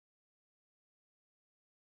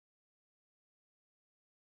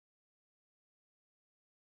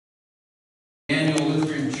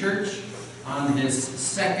on this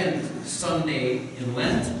second Sunday in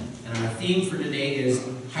Lent, and our theme for today is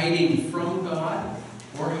hiding from God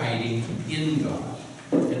or hiding in God.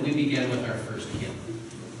 And we begin with our first hymn.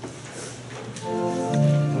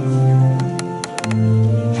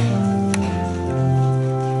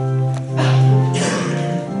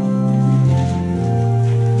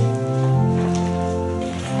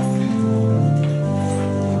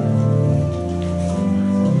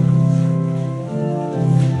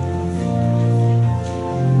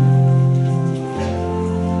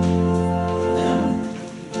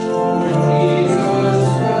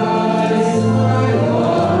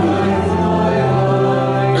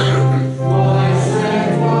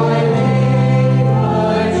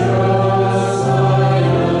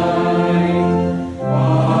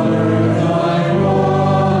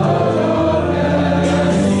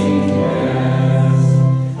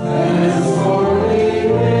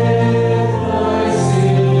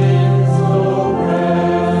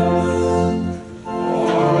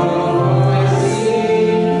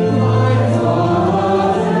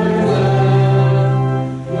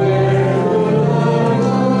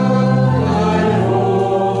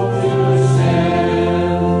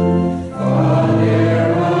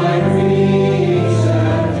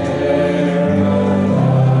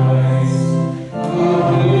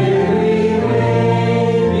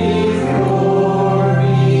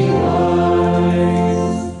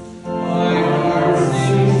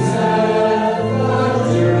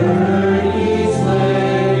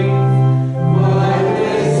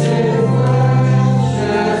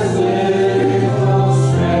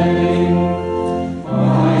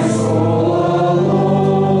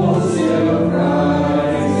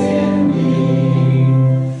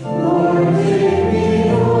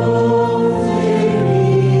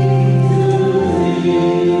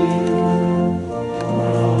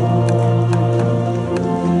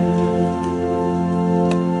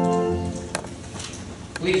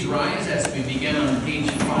 Please rise as we begin on page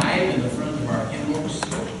 5 in the front of our hymn books.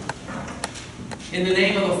 In the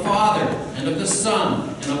name of the Father, and of the Son,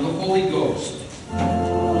 and of the Holy Ghost.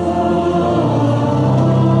 Amen.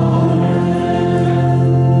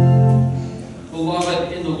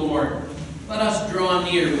 Beloved in the Lord, let us draw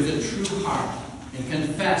near with a true heart and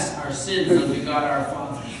confess our sins unto God our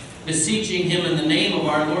Father, beseeching Him in the name of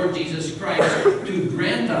our Lord Jesus Christ to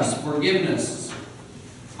grant us forgiveness.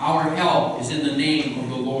 Our help is in the name of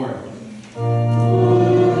the Lord.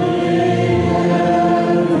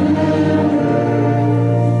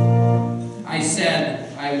 I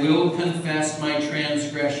said, I will confess my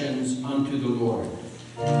transgressions unto the Lord.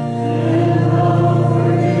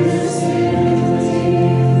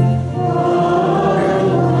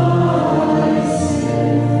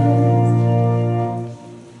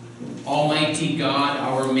 Almighty God,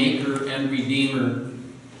 our Maker and Redeemer,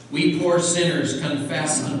 we poor sinners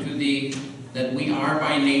confess unto Thee that we are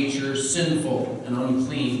by nature sinful and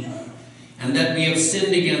unclean, and that we have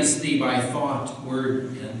sinned against Thee by thought,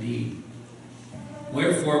 word, and deed.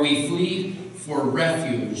 Wherefore we flee for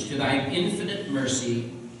refuge to Thy infinite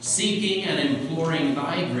mercy, seeking and imploring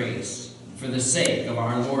Thy grace for the sake of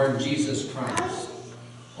our Lord Jesus Christ.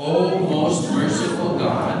 O most merciful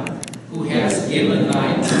God, who hast given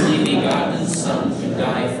Thy only begotten Son to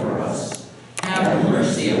die for us, have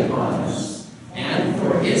mercy upon us, and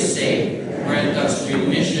for His sake grant us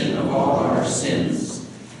remission of all our sins,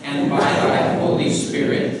 and by Thy Holy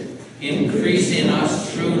Spirit increase in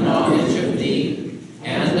us true knowledge of Thee,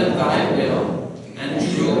 and of Thy will,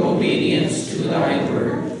 and true obedience to Thy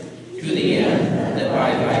word, to the end that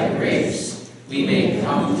by Thy grace we may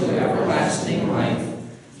come to everlasting life,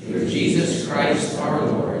 through Jesus Christ our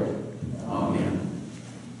Lord. Amen.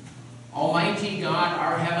 Almighty God,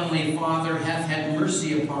 our Heavenly Father, hath had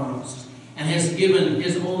mercy upon us, and has given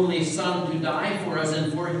His only Son to die for us,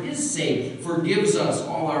 and for His sake forgives us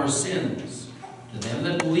all our sins. To them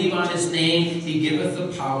that believe on His name, He giveth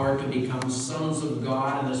the power to become sons of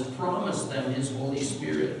God, and has promised them His Holy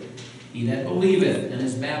Spirit. He that believeth and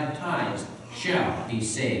is baptized shall be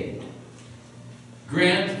saved.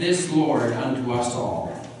 Grant this, Lord, unto us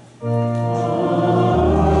all.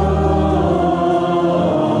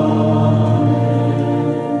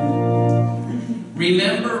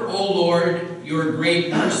 Remember, O Lord, your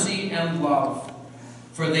great mercy and love,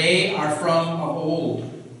 for they are from of old.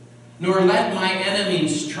 Nor let my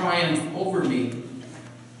enemies triumph over me.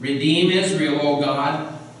 Redeem Israel, O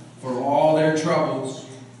God, for all their troubles.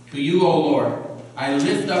 To you, O Lord, I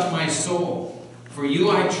lift up my soul. For you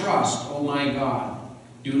I trust, O my God.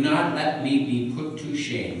 Do not let me be put to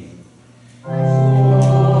shame.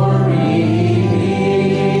 Glory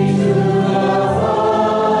be to the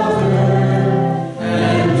Father,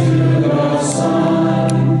 and to the Son,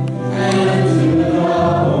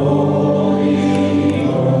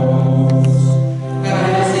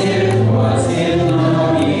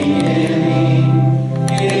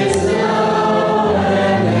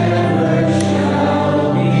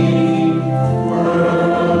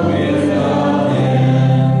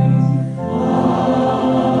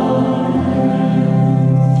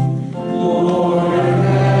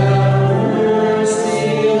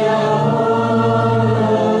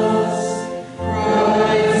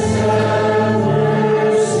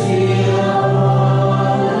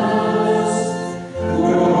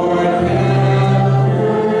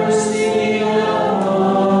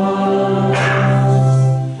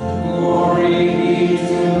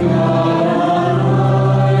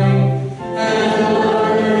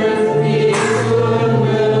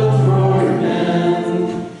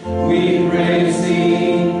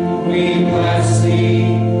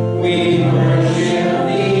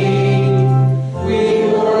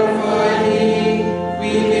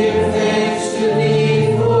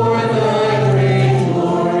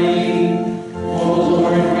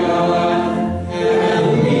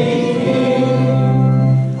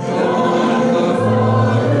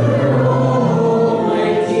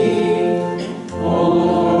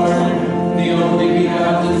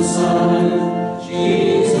 Son,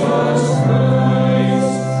 Jesus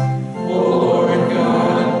Christ. O Lord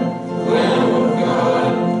God, Lamb of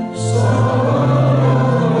God, Son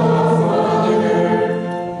of the Father,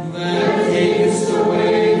 that takest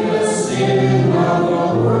away the sin of the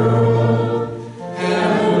world,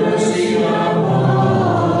 have mercy upon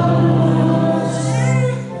us.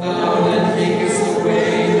 Thou that takest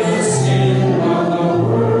away the sin of the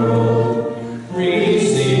world,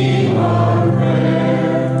 receive our prayer.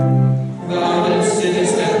 Thou that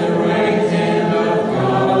sittest at the right hand of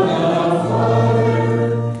God the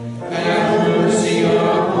Father, have mercy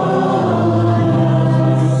upon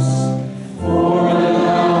us. For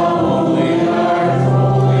thou only art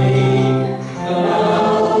holy, thou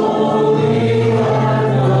only art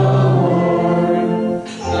the Lord,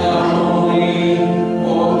 thou only, O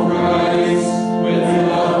Christ, with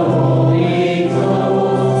the Holy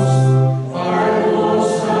Ghost, art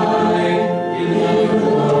most high in the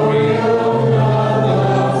glory of God the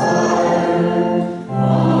Father.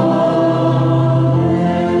 Amen.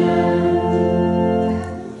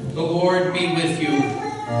 The Lord be with you.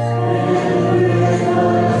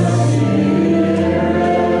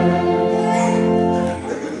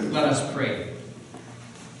 Let us pray.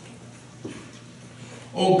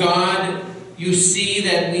 O God, you see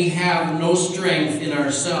that we have no strength in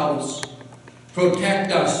ourselves.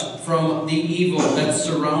 Protect us from the evil that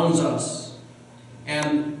surrounds us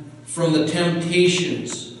and from the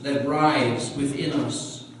temptations that rise within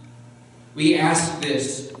us. We ask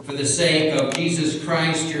this for the sake of Jesus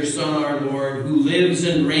Christ, your Son, our Lord, who lives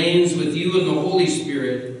and reigns with you in the Holy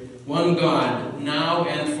Spirit, one God, now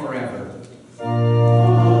and forever.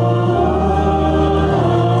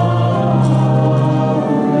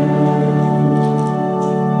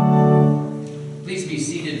 Please be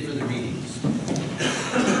seated for the readings.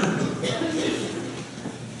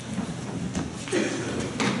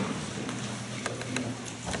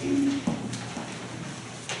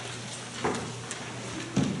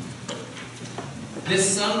 This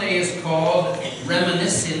Sunday is called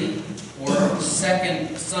Reminiscing, or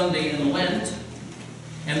Second Sunday in Lent.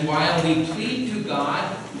 And while we plead to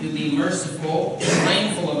God to be merciful,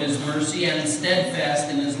 mindful of His mercy, and steadfast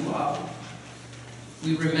in His love,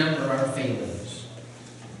 we remember our failings.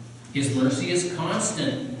 His mercy is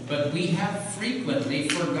constant, but we have frequently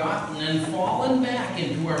forgotten and fallen back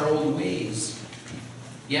into our old ways.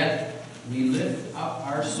 Yet we lift up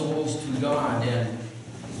our souls to God and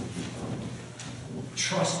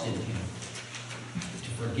trust in Him to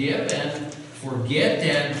forgive and forget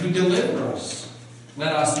and to deliver us.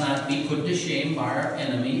 Let us not be put to shame by our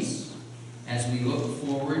enemies as we look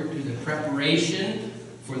forward to the preparation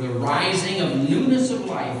for the rising of newness of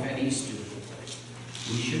life at Easter.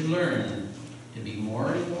 We should learn to be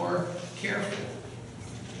more and more careful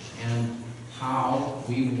and how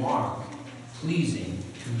we walk pleasing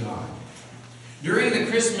to God. During the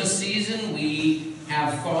Christmas season, we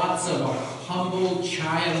have thoughts of a humble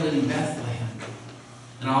child in Bethlehem.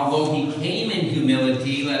 And although He came in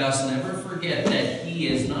humility, let us never forget that He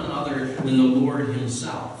is none other than the Lord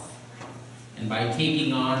Himself. And by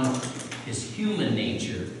taking on His human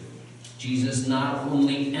nature, Jesus not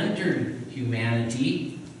only entered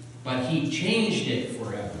humanity, but He changed it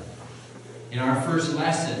forever. In our first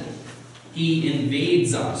lesson, He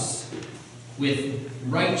invades us with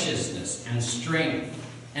righteousness and strength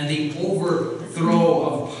and the overthrow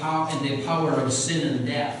of power and the power of sin and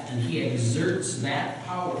death. And He exerts that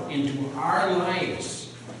power into our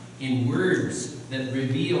lives in words that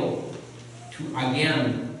reveal to,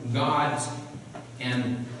 again, God's,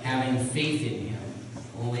 and having faith in Him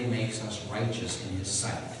only makes us righteous in His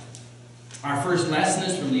sight. Our first lesson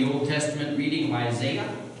is from the Old Testament reading of Isaiah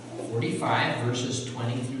 45, verses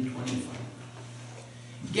 20 through 25.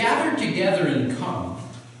 Gather together and come.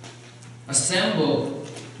 Assemble,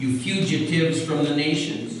 you fugitives from the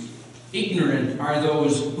nations. Ignorant are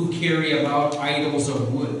those who carry about idols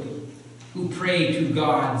of wood, who pray to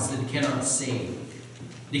gods that cannot save.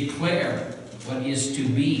 Declare what is to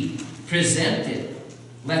be. Present it.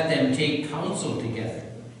 Let them take counsel together.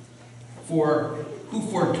 For who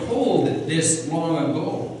foretold this long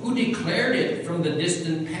ago? Who declared it from the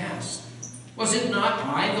distant past? Was it not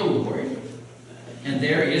I, the Lord? And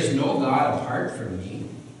there is no God apart from me.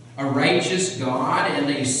 A righteous God and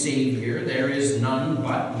a Savior, there is none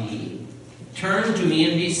but me. Turn to me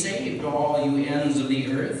and be saved, all you ends of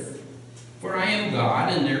the earth. For I am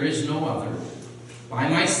God, and there is no other. By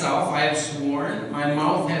myself I have sworn, my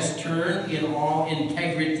mouth has turned in all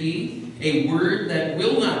integrity, a word that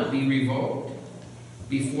will not be revoked.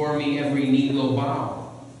 Before me every knee will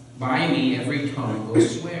bow, by me every tongue will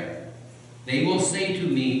swear. They will say to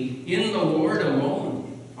me, in the Lord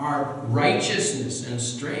alone are our righteousness and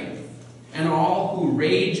strength. And all who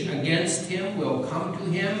rage against him will come to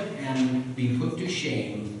him and be put to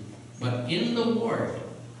shame. But in the Lord,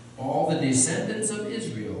 all the descendants of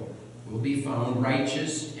Israel will be found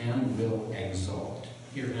righteous and will exalt.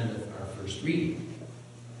 Here endeth our first reading.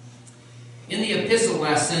 In the epistle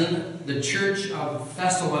lesson, the church of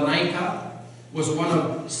Thessalonica was one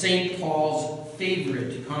of St. Paul's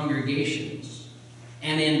favorite congregations.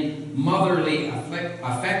 And in motherly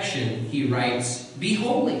affection, he writes, "Be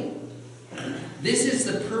holy. This is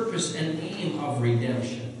the purpose and aim of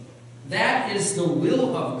redemption. That is the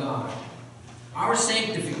will of God. Our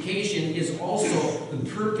sanctification is also the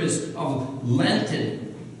purpose of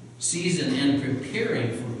Lenten season and preparing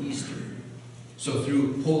for Easter. So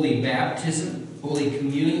through holy baptism, holy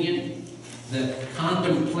communion, the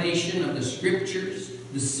contemplation of the scriptures,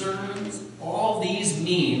 the sermons, all these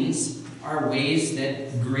means are ways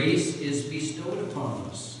that grace is bestowed upon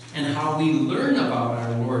us and how we learn about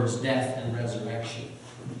our Lord's death and resurrection.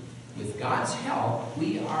 With God's help,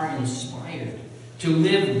 we are inspired to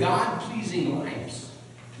live God-pleasing lives.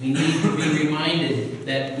 We need to be reminded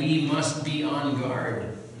that we must be on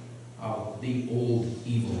guard of the old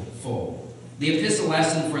evil foe. The epistle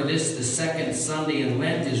lesson for this, the second Sunday in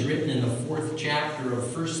Lent, is written in the 4th chapter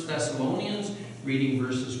of 1 Thessalonians, reading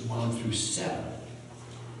verses 1 through 7.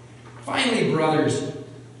 Finally, brothers,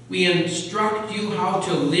 we instruct you how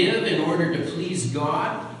to live in order to please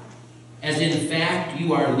God, as in fact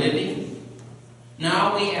you are living.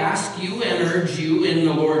 Now we ask you and urge you in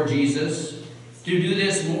the Lord Jesus to do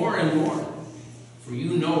this more and more. For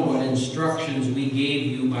you know what instructions we gave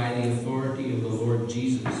you by the authority of the Lord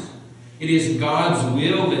Jesus. It is God's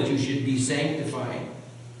will that you should be sanctified,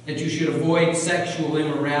 that you should avoid sexual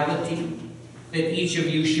immorality, that each of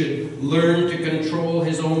you should learn to control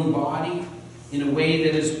his own body in a way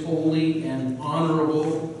that is holy and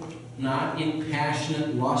honorable, not in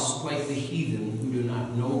passionate lust like the heathen who do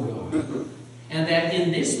not know God. And that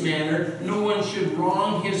in this manner no one should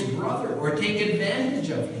wrong his brother or take advantage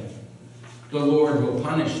of him. The Lord will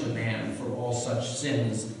punish the man for all such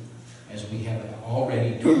sins, as we have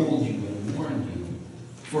already told you and warned you.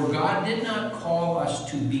 For God did not call us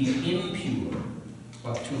to be impure,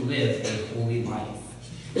 but to live a holy life.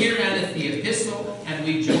 Here endeth the epistle, and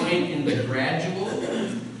we join in the gradual.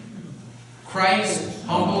 Christ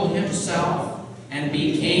humbled himself and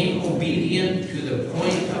became obedient to the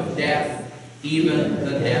point of death, even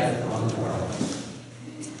the death on the cross.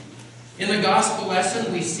 In the gospel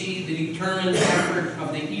lesson, we see the determined effort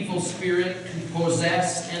of the evil spirit to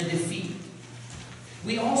possess and defeat.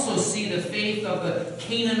 We also see the faith of the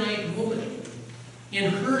Canaanite woman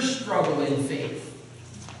in her struggle in faith.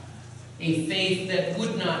 A faith that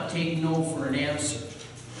would not take no for an answer.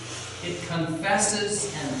 It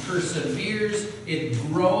confesses and perseveres. It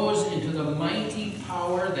grows into the mighty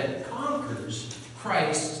power that conquers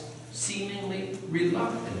Christ's seemingly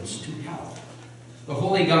reluctance to help. The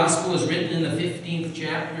Holy Gospel is written in the 15th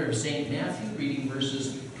chapter of St. Matthew, reading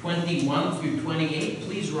verses 21 through 28.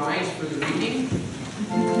 Please rise for the reading.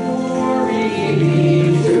 Glory be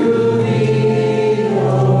to thee,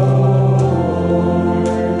 Lord.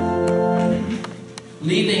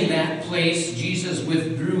 Leaving that place, Jesus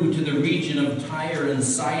withdrew to the region of Tyre and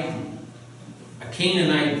Sidon. A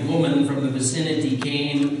Canaanite woman from the vicinity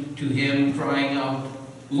came to him, crying out,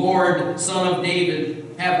 "Lord, Son of David,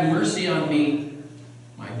 have mercy on me.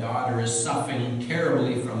 My daughter is suffering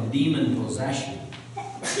terribly from demon possession."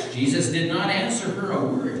 Jesus did not answer her a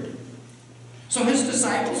word. So his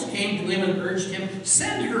disciples came to him and urged him,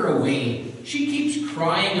 "Send her away. She keeps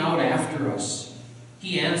crying out after us."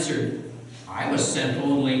 He answered, "I was sent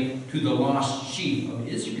only to the lost sheep of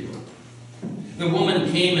Israel." The woman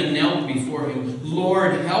came and knelt before him.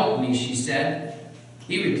 "Lord, help me," she said.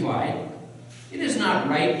 He replied, "It is not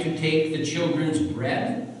right to take the children's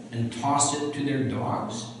bread and toss it to their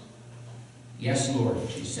dogs." "Yes, Lord,"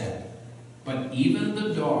 she said, "but even the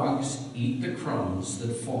dogs eat the crumbs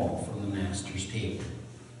that fall from the master's table."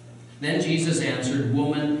 Then Jesus answered,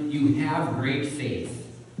 "Woman, you have great faith.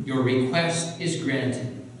 Your request is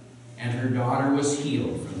granted." And her daughter was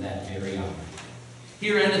healed from that very hour.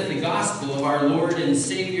 Here endeth the gospel of our Lord and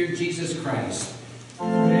Savior Jesus Christ.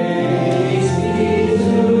 Praise be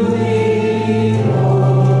to thee,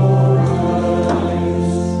 Lord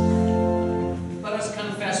Christ. Let us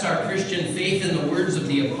confess our Christian faith in the words of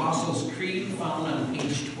the Apostles' Creed found on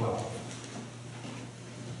page 12.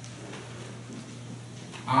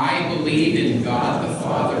 I believe in God the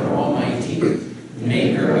Father Almighty,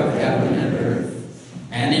 maker of heaven and earth,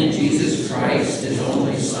 and in Jesus Christ, his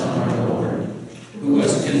only Son, our Lord, who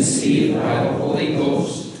was conceived by the Holy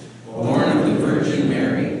Ghost, born of the Virgin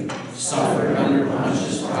Mary,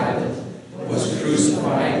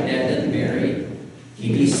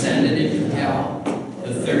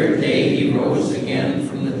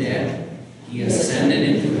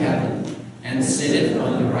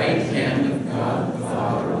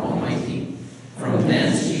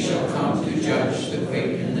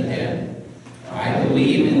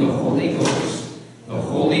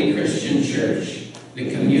 the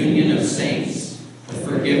communion of saints, the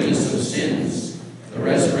forgiveness of sins, the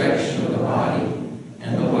resurrection of the body,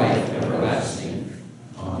 and the life everlasting.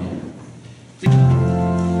 Amen.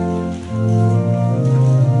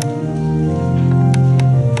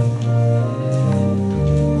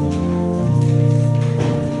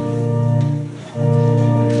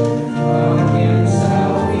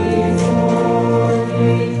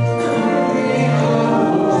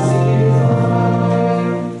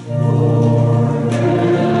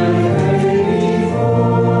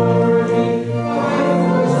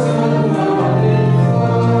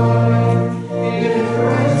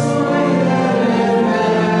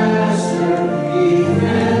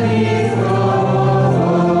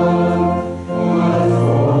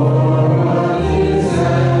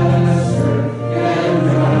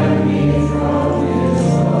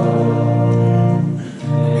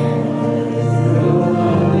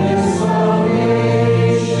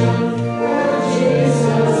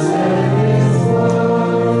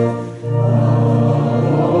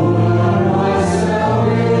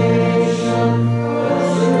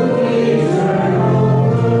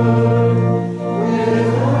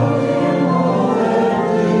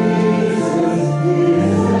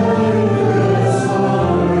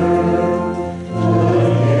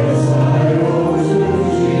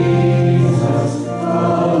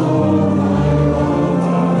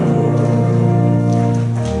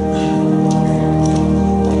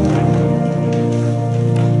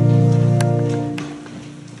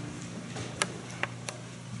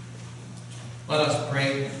 Let us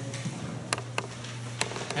pray.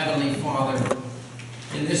 Heavenly Father,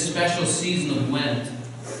 in this special season of Lent,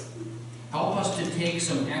 help us to take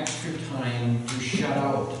some extra time to shut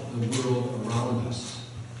out the world around us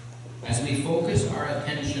as we focus our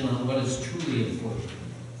attention on what is truly important,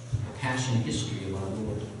 the passion history of our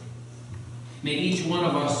Lord. May each one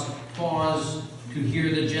of us pause to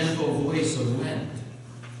hear the gentle voice of Lent,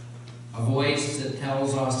 a voice that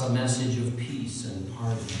tells us a message of peace and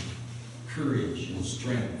pardon, courage and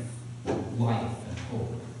strength, life and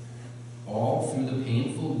hope, all through the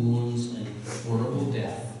painful wounds and horrible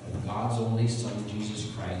death of God's only Son, Jesus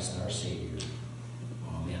Christ, our Savior.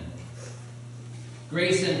 Amen.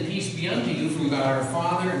 Grace and peace be unto you from God our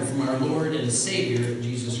Father and from our Lord and Savior,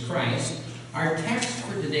 Jesus Christ. Our text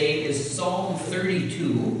for today is Psalm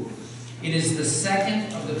 32. It is the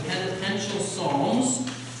second of the penitential psalms.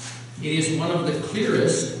 It is one of the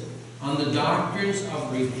clearest on the doctrines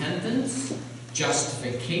of repentance,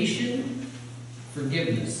 justification,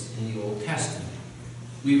 forgiveness in the Old Testament.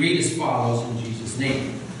 We read as follows in Jesus'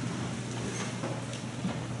 name.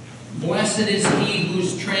 Blessed is he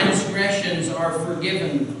whose transgressions are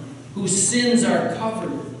forgiven, whose sins are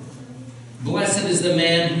covered. Blessed is the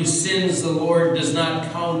man whose sins the Lord does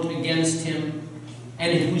not count against him,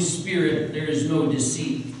 and in whose spirit there is no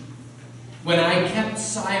deceit. When I kept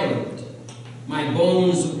silent, my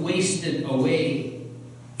bones wasted away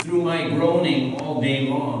through my groaning all day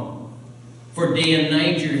long. For day and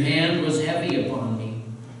night your hand was heavy upon me.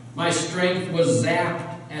 My strength was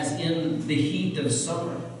zapped as in the heat of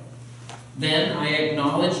summer. Then I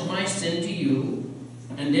acknowledged my sin to you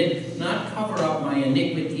and did not cover up my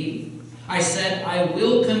iniquity. I said, I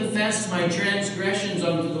will confess my transgressions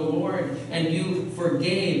unto the Lord, and you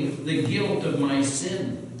forgave the guilt of my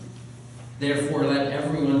sin. Therefore, let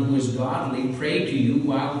everyone who is godly pray to you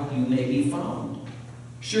while you may be found.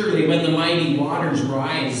 Surely, when the mighty waters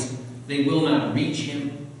rise, they will not reach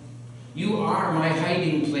him. You are my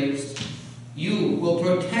hiding place. You will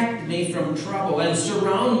protect me from trouble and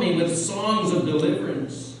surround me with songs of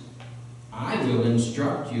deliverance. I will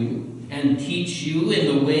instruct you and teach you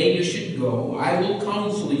in the way you should go. I will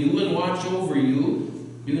counsel you and watch over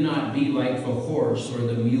you. Do not be like the horse or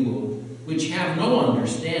the mule, which have no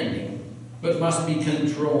understanding, but must be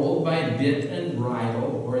controlled by bit and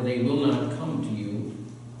bridle, or they will not come to you.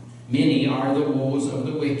 Many are the woes of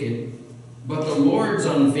the wicked, but the Lord's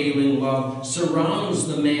unfailing love surrounds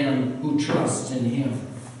the man who trusts in him.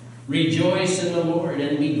 Rejoice in the Lord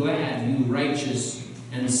and be glad, you righteous,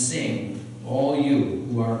 and sing, all you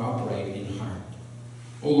who are upright in heart.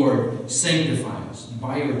 O Lord, sanctify us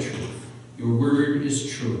by your truth. Your word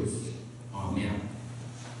is truth. Amen.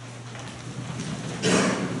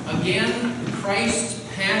 Again, Christ's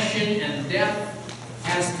passion and death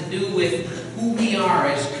has to do with who we are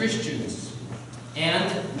as Christians and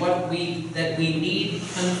that we need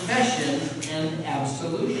confession and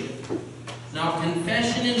absolution. Now,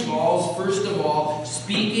 confession involves, first of all,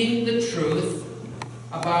 speaking the truth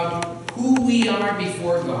about who we are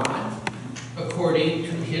before God according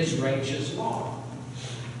to his righteous law.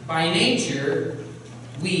 By nature,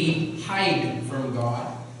 we hide from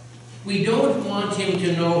God. We don't want him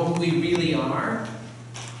to know who we really are,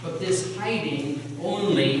 but this hiding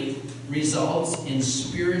only results in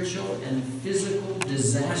spiritual and physical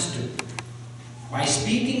disaster. By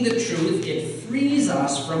speaking the truth, it frees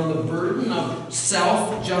us from the burden of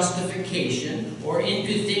self-justification or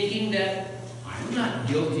into thinking that I'm not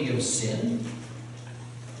guilty of sin.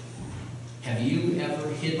 Have you ever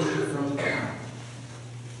hidden from God?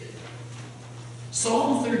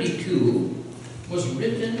 Psalm 32 was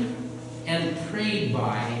written and prayed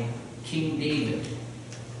by King David.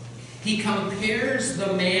 He compares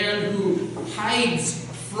the man who hides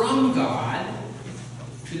from God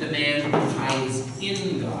to the man who hides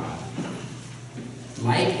in God.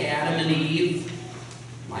 Like Adam and Eve,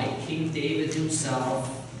 like King David himself,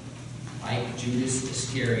 like Judas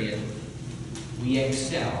Iscariot, we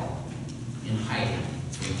excel in hiding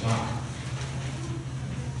from God.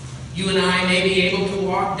 You and I may be able to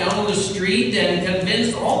walk down the street and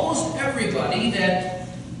convince almost everybody that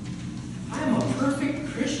I'm a perfect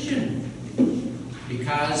Christian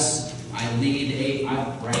because I lead a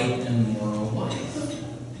upright and moral life.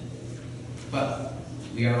 But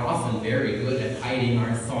we are often very good at hiding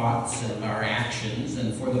our thoughts and our actions,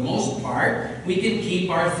 and for the most part, we can keep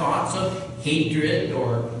our thoughts of hatred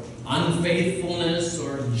or unfaithfulness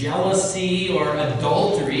or jealousy or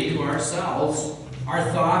adultery to ourselves.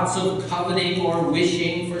 Our thoughts of coveting or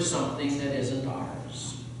wishing for something that isn't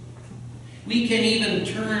ours. We can even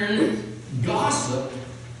turn gossip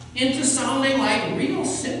into sounding like real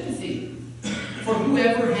sympathy for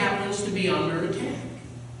whoever happens to be under attack.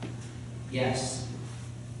 Yes,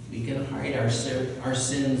 we can hide our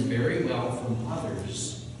sins very well from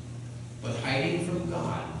others, but hiding from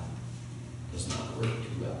God does not work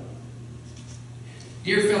too well.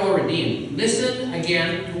 Dear fellow redeemed, listen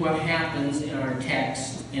again to what happens in our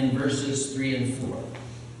text in verses 3 and 4.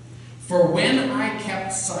 For when I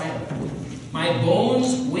kept silent, my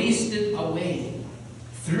bones wasted away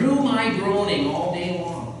through my groaning all day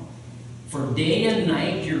long. For day and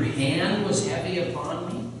night your hand was heavy upon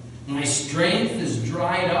me. My strength is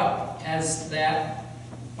dried up as that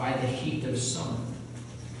by the heat of summer.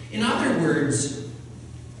 In other words,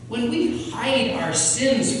 when we hide our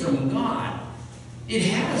sins from God, it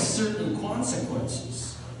has certain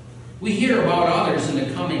consequences. We hear about others in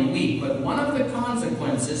the coming week, but one of the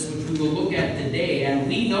consequences, which we will look at today, and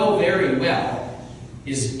we know very well,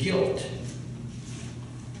 is guilt.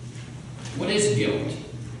 What is guilt?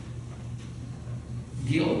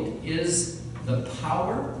 Guilt is the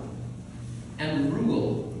power and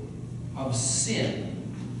rule of sin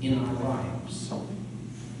in our lives.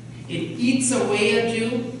 It eats away at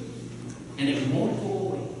you, and it won't go away.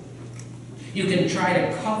 You can try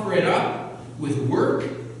to cover it up with work.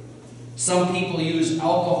 Some people use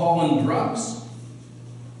alcohol and drugs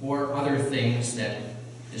or other things that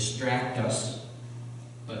distract us,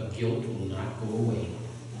 but guilt will not go away.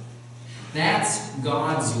 That's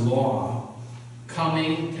God's law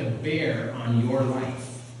coming to bear on your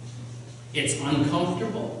life. It's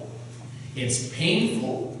uncomfortable. It's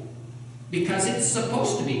painful because it's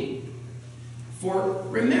supposed to be. For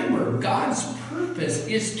remember, God's purpose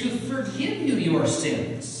is to forgive you your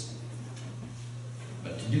sins.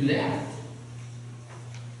 But to do that,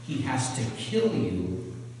 he has to kill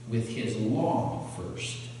you with his law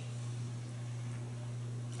first.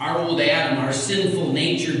 Our old Adam, our sinful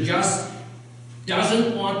nature, just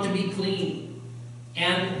doesn't want to be clean.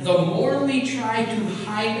 And the more we try to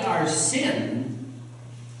hide our sin,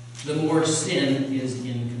 the more sin is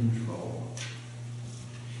in control.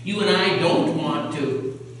 You and I don't want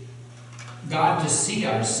God to see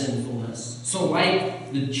our sinfulness. So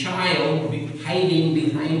like the child hiding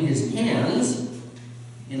behind his hands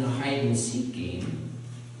in a hide-and-seek game,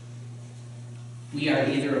 we are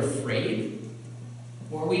either afraid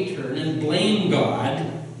or we turn and blame God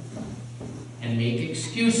and make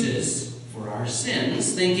excuses for our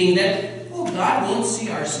sins, thinking that, oh, God won't see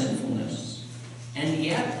our sinfulness. And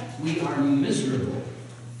yet we are miserable.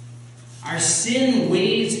 Our sin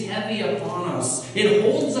weighs heavy upon us. It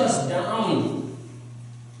holds us down.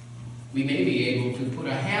 We may be able to put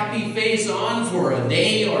a happy face on for a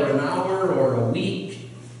day or an hour or a week,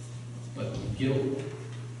 but guilt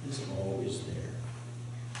is always there.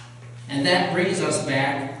 And that brings us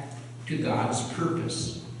back to God's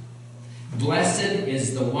purpose. Blessed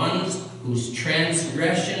is the ones whose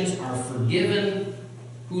transgressions are forgiven,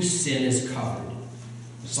 whose sin is covered.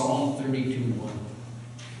 Psalm 32:1.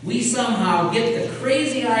 We somehow get the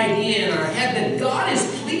crazy idea in our head that God is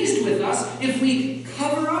pleased with us if we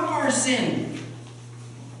cover up our sin.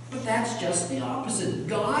 But that's just the opposite.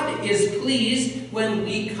 God is pleased when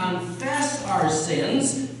we confess our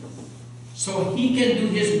sins so he can do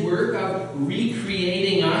his work of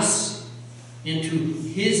recreating us into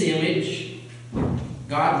his image.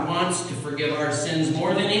 God wants to forgive our sins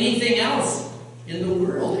more than anything else in the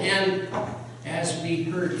world. And as we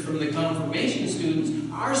heard from the confirmation students,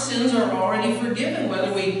 our sins are already forgiven,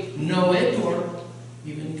 whether we know it or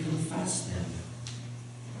even confess them.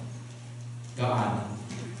 God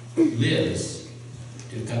lives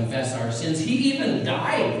to confess our sins. He even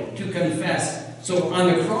died to confess. So on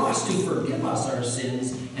the cross to forgive us our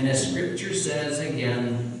sins. And as Scripture says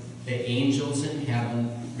again, the angels in heaven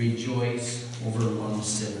rejoice over one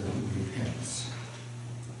sinner who repents.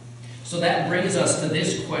 So that brings us to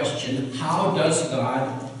this question: how does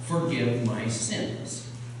God forgive my sins?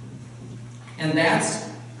 And that's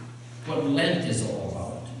what Lent is all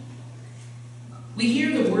about. We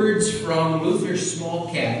hear the words from Luther's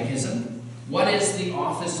Small Catechism. What is the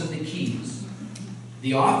office of the keys?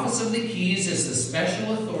 The office of the keys is the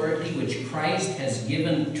special authority which Christ has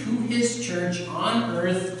given to his church on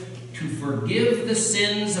earth to forgive the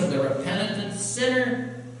sins of the repentant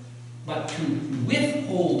sinner, but to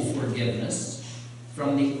withhold forgiveness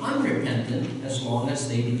from the unrepentant as long as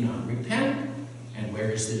they do not repent. And where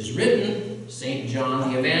is this written? St.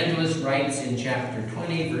 John the Evangelist writes in chapter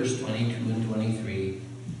 20, verse 22 and 23,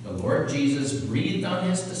 "The Lord Jesus breathed on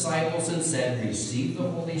his disciples and said, 'Receive the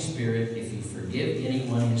Holy Spirit. If you forgive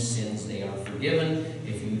anyone his sins, they are forgiven.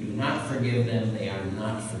 If you do not forgive them, they are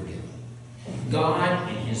not forgiven.'" God,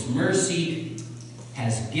 in his mercy,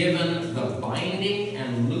 has given the binding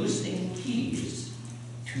and loosing keys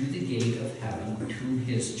to the gate of heaven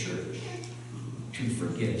to his church to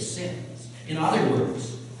forgive sins. In other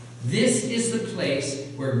words, this is the place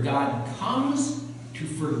where God comes to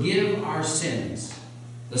forgive our sins.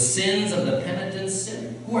 The sins of the penitent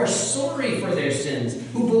sinner, who are sorry for their sins,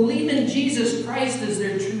 who believe in Jesus Christ as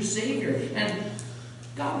their true Savior. And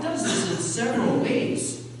God does this in several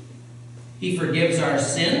ways. He forgives our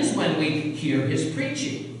sins when we hear his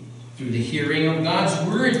preaching, through the hearing of God's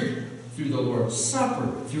word, through the Lord's Supper,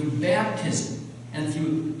 through baptism, and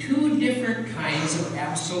through two different kinds of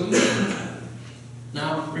absolution.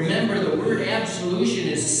 Now, remember, the word absolution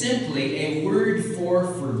is simply a word for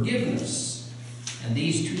forgiveness. And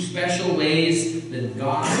these two special ways that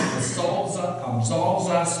God absolves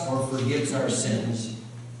us or forgives our sins,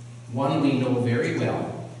 one we know very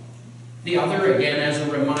well. The other, again, as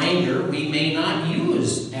a reminder, we may not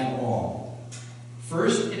use at all.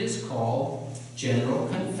 First, it is called general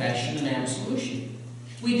confession and absolution.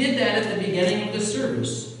 We did that at the beginning of the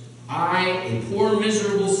service. "I, a poor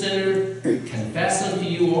miserable sinner, confess unto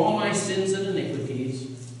you all my sins and iniquities.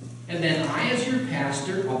 And then I, as your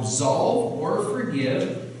pastor, absolve or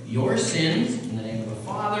forgive your sins in the name of the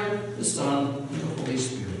Father, the Son, and the Holy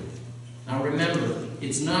Spirit." Now remember,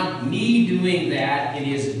 it's not me doing that, it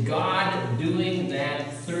is God doing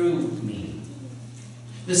that through me.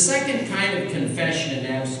 The second kind of confession and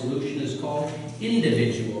absolution is called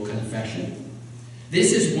individual confession.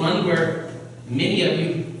 This is one where many of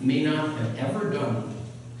you may not have ever done.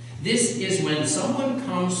 This is when someone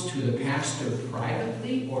comes to the pastor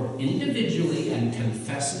privately or individually and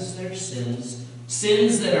confesses their sins,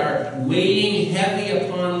 sins that are weighing heavy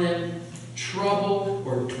upon them, trouble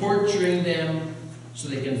or torturing them, so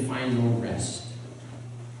they can find no rest.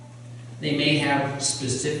 They may have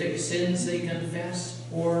specific sins they confess,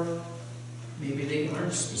 or maybe they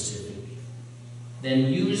aren't specific.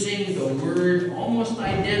 Then using the word almost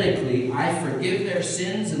identically, "I forgive their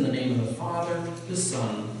sins in the name of the Father, the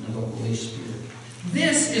Son, and the Holy Spirit."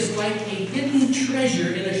 This is like a hidden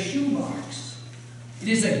treasure in a shoebox. It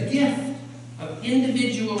is a gift of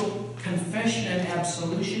individual confession and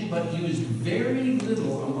absolution, but used very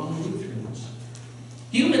little among Lutherans.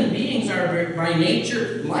 Human beings are by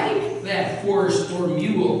nature like that horse or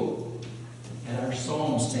mule that our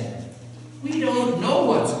psalm said. We don't know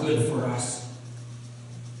what's good for us.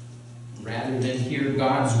 Rather than hear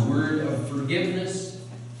God's word of forgiveness,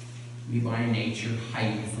 we by nature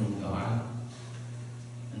hide from God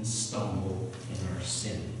and stumble in our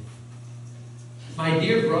sin. My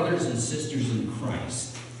dear brothers and sisters in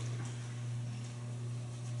Christ,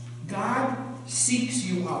 God seeks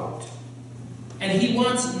you out, and he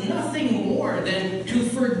wants nothing more than to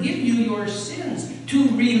forgive you your sins, to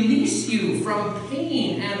release you from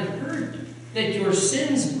pain and hurt that your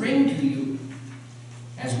sins bring to you.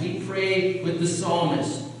 As we pray with the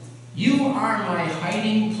psalmist, "You are my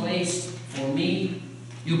hiding place for me.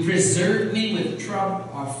 You preserve me from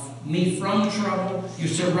trouble. You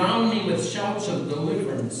surround me with shouts of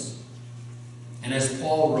deliverance." And as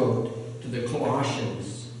Paul wrote to the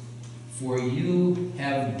Colossians, "For you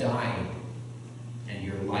have died, and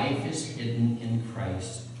your life is hidden in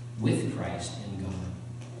Christ with Christ in God.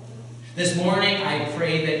 This morning, I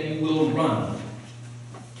pray that you will run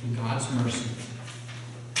to God's mercy,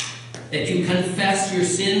 that you confess your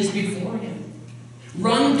sins before him.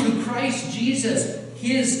 Run to Christ Jesus,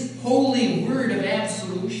 his holy word of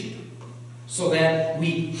absolution, so that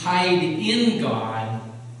we hide in God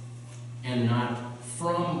and not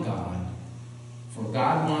from God. For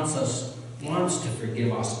God wants to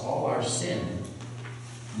forgive us all our sin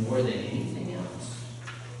more than anything else.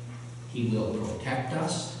 He will protect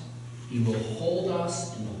us. He will hold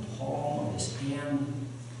us in the palm of his hand.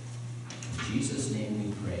 In Jesus' name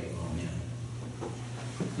we pray. Amen.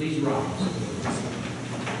 Please rise.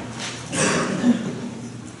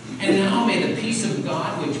 And now may the peace of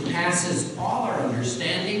God, which passes all our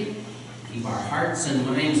understanding, keep our hearts and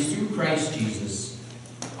minds through Christ Jesus.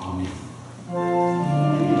 Amen.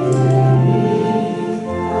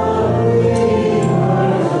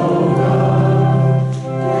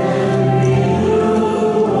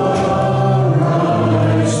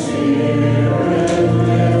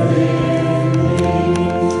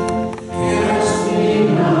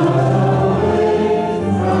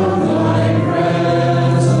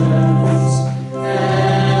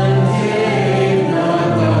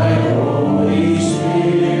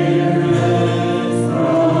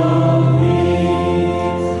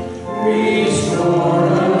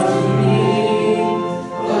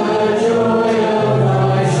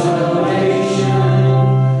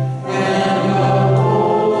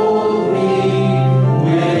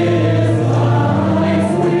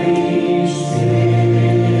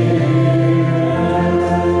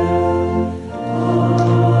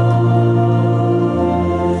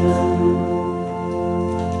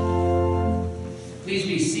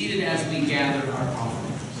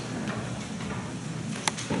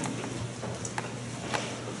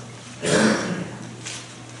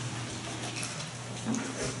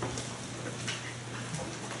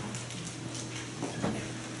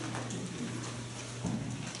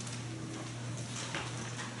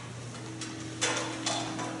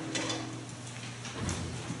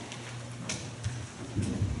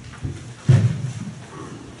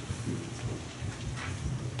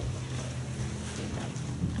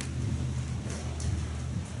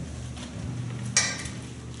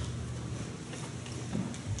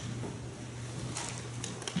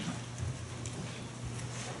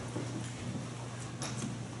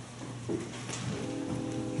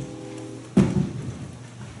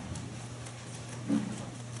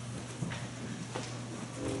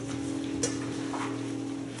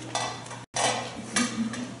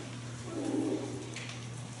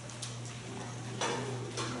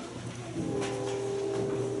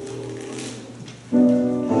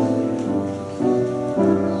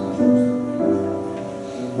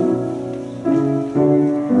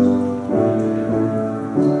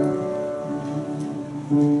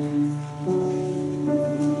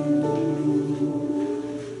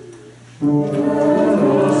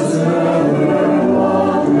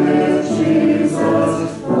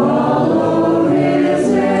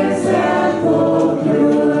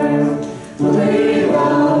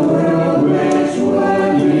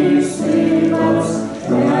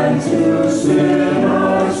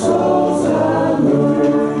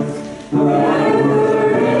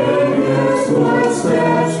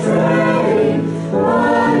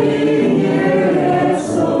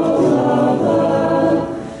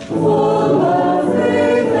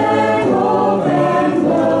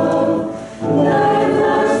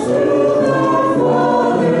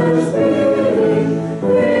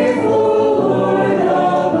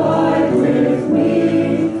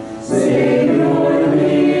 Savior,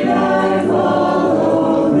 lead, I follow.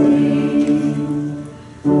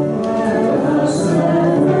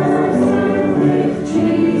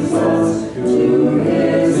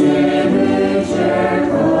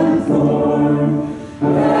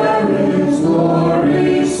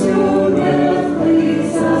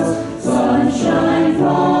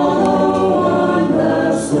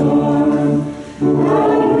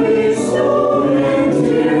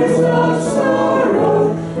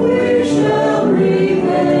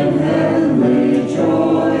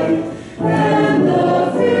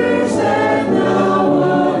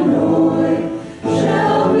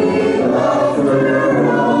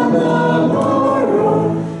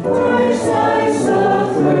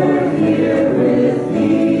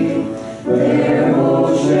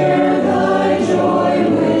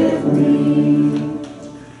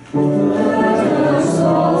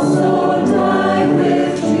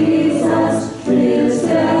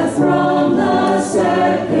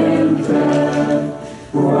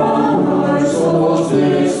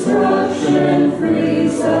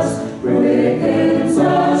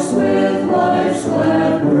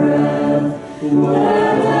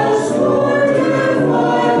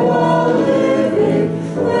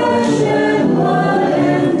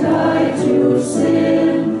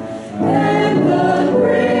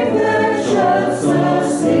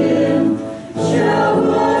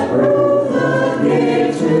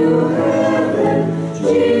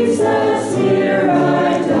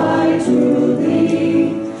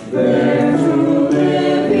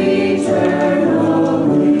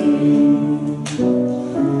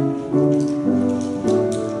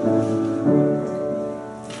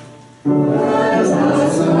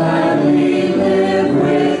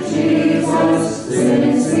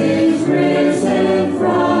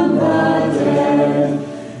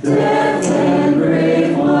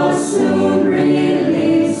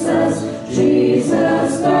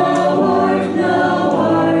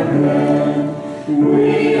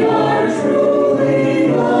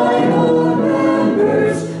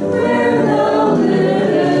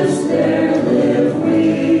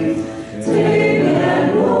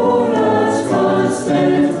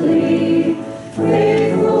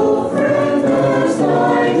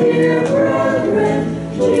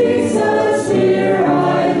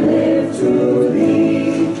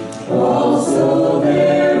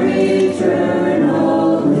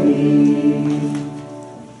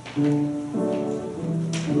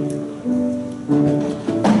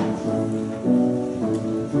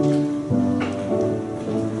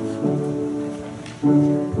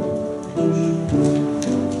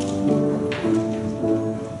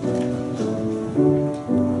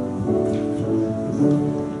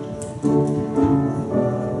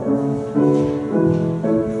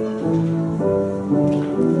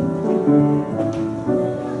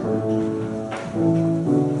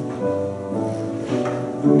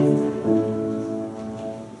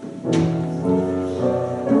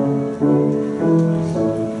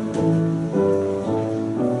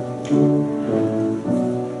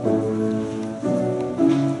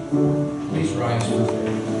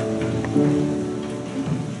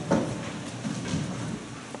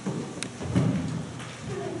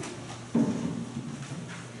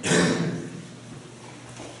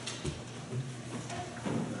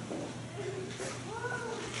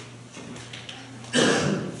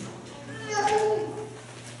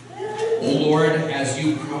 Lord, as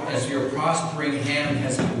your prospering hand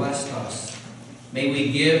has blessed us, may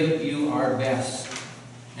we give you our best.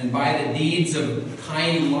 And by the deeds of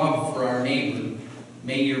kind love for our neighbor,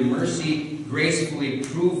 may your mercy gracefully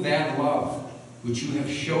prove that love which you have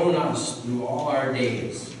shown us through all our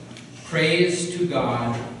days. Praise to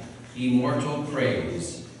God, immortal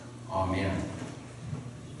praise. Amen.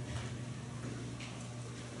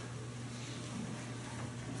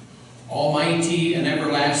 Almighty and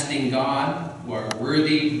everlasting God, who are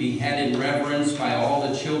worthy to be had in reverence by all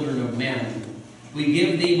the children of men, we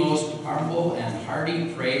give thee most humble and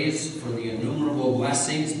hearty praise for the innumerable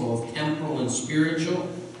blessings, both temporal and spiritual,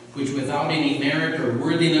 which without any merit or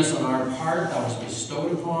worthiness on our part thou hast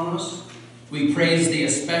bestowed upon us. We praise thee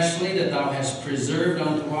especially that thou hast preserved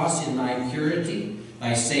unto us in thy purity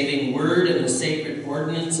thy saving word and the sacred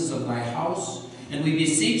ordinances of thy house. And we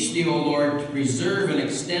beseech thee, O Lord, to preserve and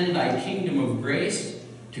extend thy kingdom of grace,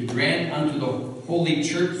 to grant unto the Holy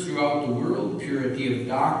Church throughout the world purity of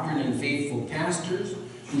doctrine and faithful pastors,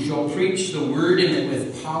 who shall preach the word in it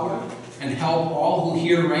with power, and help all who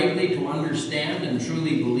hear rightly to understand and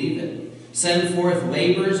truly believe it. Send forth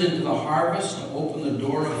laborers into the harvest, to open the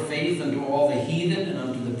door of faith unto all the heathen and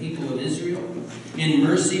unto the people of Israel. In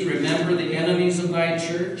mercy remember the enemies of thy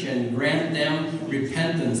church, and grant them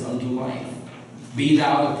repentance unto life. Be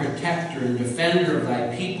thou the protector and defender of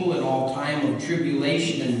thy people in all time of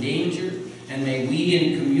tribulation and danger, and may we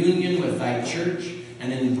in communion with thy church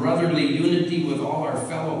and in brotherly unity with all our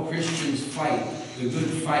fellow Christians fight the good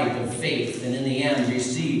fight of faith, and in the end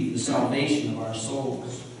receive the salvation of our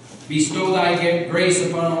souls. Bestow thy grace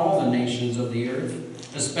upon all the nations of the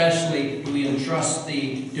earth. Especially do we entrust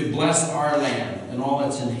thee to bless our land and all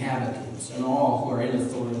its inhabitants and all who are in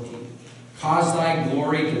authority. Cause thy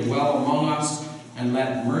glory to dwell among us, and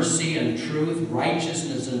let mercy and truth,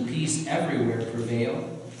 righteousness and peace everywhere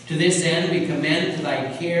prevail. To this end we commend to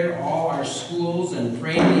thy care all our schools, and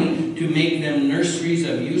pray thee to make them nurseries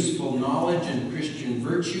of useful knowledge and Christian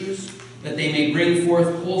virtues, that they may bring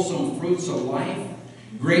forth wholesome fruits of life.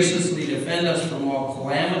 Graciously defend us from all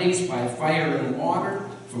calamities by fire and water,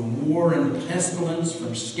 from war and pestilence,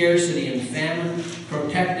 from scarcity and famine.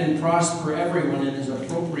 Protect and prosper everyone in his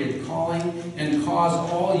appropriate calling, and cause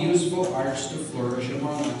all useful arts to flourish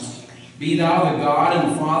among us. Be thou the God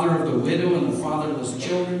and Father of the widow and the fatherless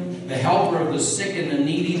children, the helper of the sick and the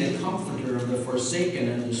needy, the comforter of the forsaken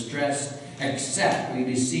and distressed. Accept, we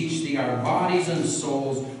beseech thee, our bodies and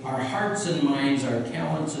souls, our hearts and minds, our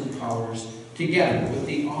talents and powers, together with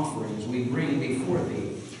the offerings we bring before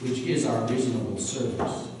thee, which is our reasonable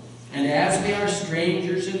service. And as we are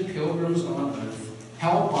strangers and pilgrims on earth,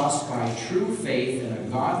 help us by true faith and a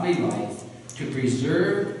godly life to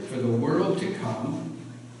preserve for the world to come,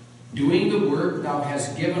 doing the work thou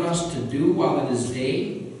hast given us to do while it is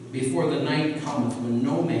day, before the night cometh when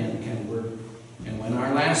no man can work. And when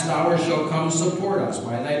our last hour shall come, support us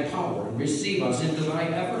by thy power, and receive us into thy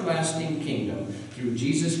everlasting kingdom, through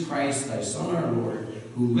Jesus Christ, thy Son, our Lord,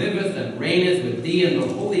 who liveth and reigneth with thee in the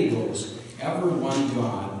Holy Ghost, ever one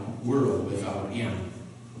God, world without end.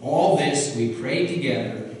 All this we pray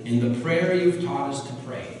together in the prayer you've taught us to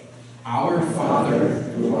pray. Our Father,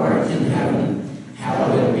 who art in heaven,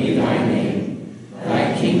 hallowed be thy name.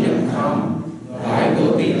 Thy kingdom come, thy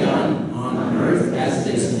will be done on earth as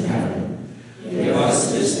it is in heaven. Give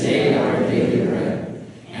us this day our daily bread,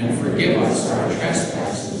 and forgive us our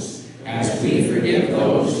trespasses, as we forgive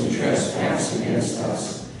those who trespass against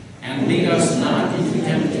us. And lead us not into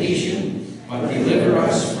temptation, but deliver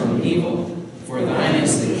us from evil. For thine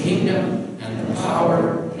is the kingdom, and the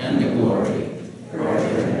power, and the glory,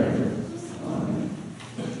 forever and ever. Amen.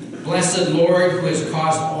 Blessed Lord, who has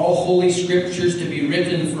caused all holy scriptures to be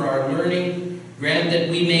written for our learning, grant that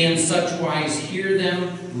we may in such wise hear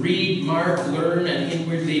them, read, mark, learn, and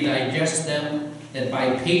inwardly digest them, that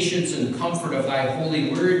by patience and comfort of thy holy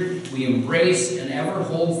word we embrace and ever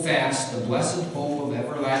hold fast the blessed hope of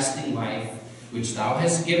everlasting life, which thou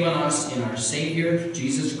hast given us in our Savior,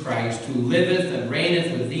 Jesus Christ, who liveth and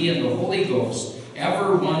reigneth with thee in the Holy Ghost,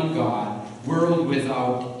 ever one God, world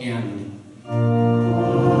without end.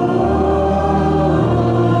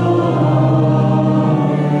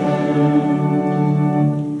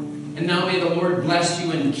 And now may the Lord bless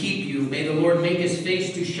you and keep you. May the Lord make his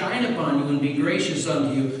face to shine upon you and be gracious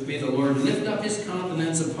unto you. May the Lord lift up his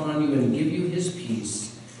countenance upon you and give you his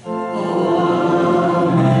peace. Amen.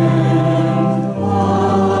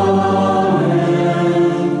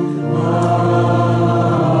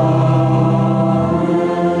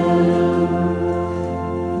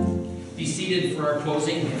 Be seated for our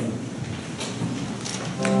closing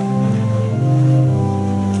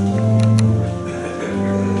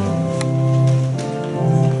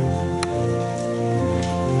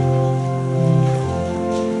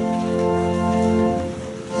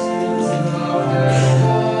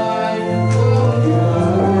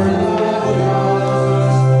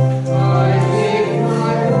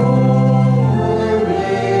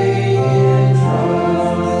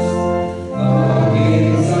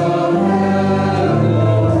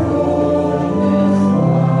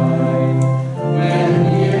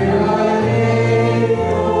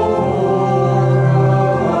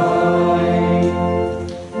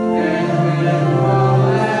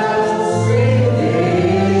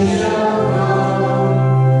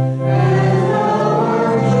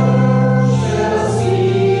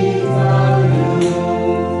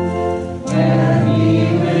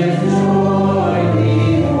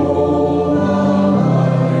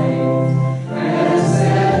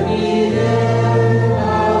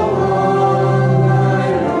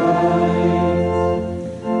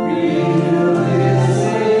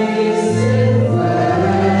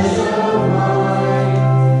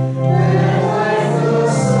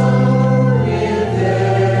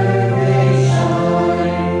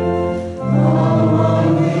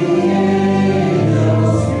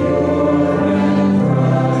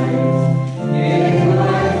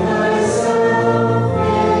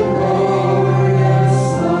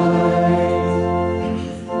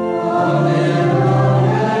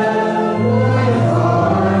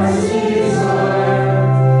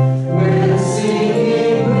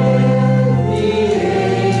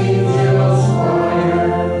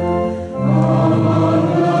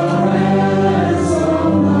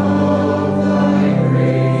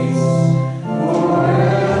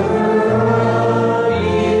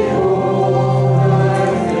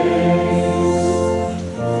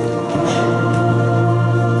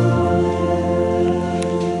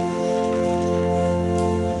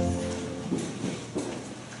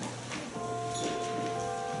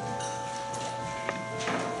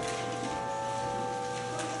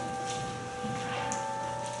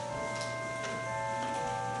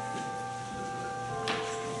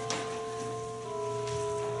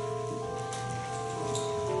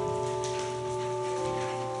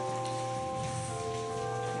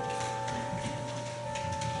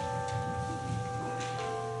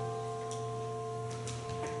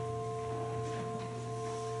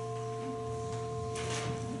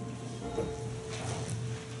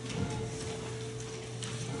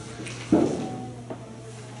Good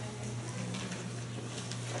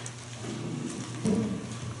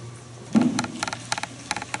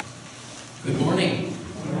morning.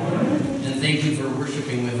 And thank you for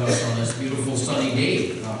worshiping with us on this beautiful sunny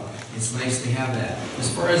day. It's nice to have that.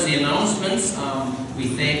 As far as the announcements, we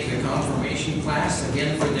thank the confirmation class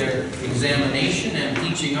again for their examination and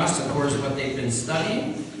teaching us, of course, what they've been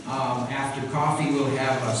studying. After coffee, we'll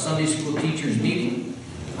have a Sunday school teachers meeting,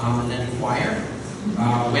 and then choir.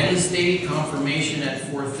 Wednesday, confirmation at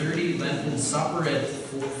 4:30, Lenten supper at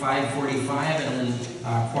 5:45, and then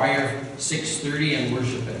choir 6:30 and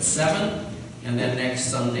worship at 7. And then next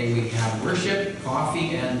Sunday we have worship,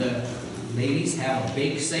 coffee, and the ladies have a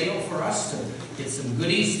bake sale for us to get some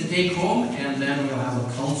goodies to take home, and then we'll have a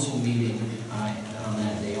council meeting on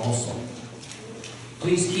that day also.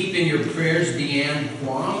 Please keep in your prayers Deanne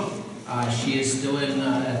Kwong. She is still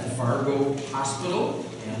at the Fargo Hospital,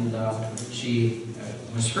 and she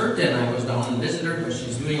was hurt, and I was down and visited her, but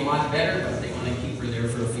she's doing a lot better, but they want to keep her there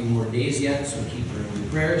for a few more days yet, so keep her in your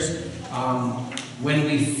prayers. When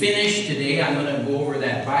we finish today, I'm going to go over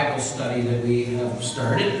that Bible study that we have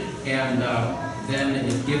started, and then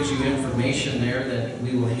it gives you information there that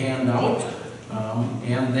we will hand out.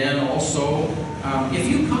 And then also, if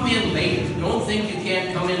you come in late, don't think you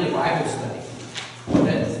can't come into Bible study.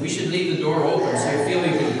 We should leave the door open so you feel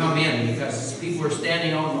you can come in, because people are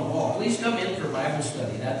standing out in the hall. Please come in for Bible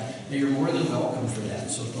study. You're more than welcome for that,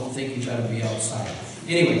 so don't think you've got to be outside.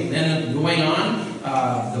 Anyway, then going on,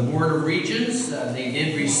 the Board of Regents, they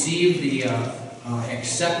did receive the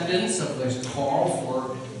acceptance of this call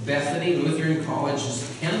for Bethany Lutheran College's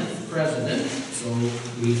 10th president. So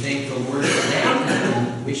we thank the Lord for that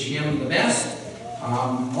and wish him the best.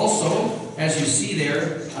 Also, as you see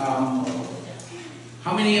there,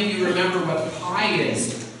 how many of you remember what pi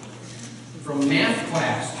is from math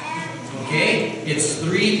class? Okay, it's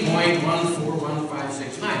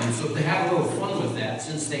 3.141569. So to have a little fun with that,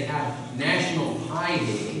 since they have National Pie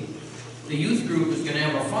Day, the youth group is going to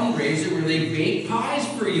have a fundraiser where they bake pies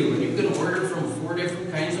for you. And you can order from 4 different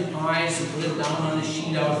kinds of pies and put it down on a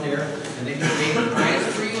sheet out there. And they can bake pies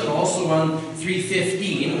for you. And also on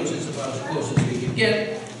 315, which is about as close as we can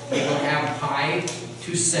get, they will have pie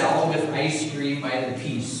to sell with ice cream by the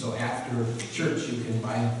piece. So after church, you can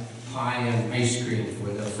buy pie and ice cream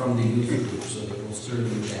from the youth group, so they will serve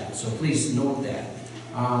you that. So please note that.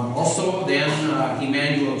 Also, then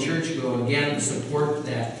Immanuel Church will again support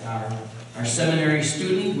that our seminary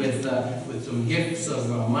student with some gifts of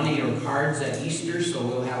money or cards at Easter. So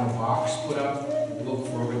we'll have a box put up. Look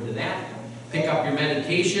forward to that. Pick up your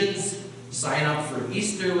meditations, sign up for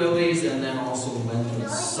Easter lilies, and then also Lenten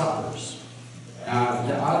suppers.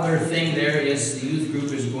 The other thing there is the youth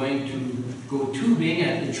group is going to go tubing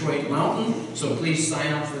at Detroit Mountain, so please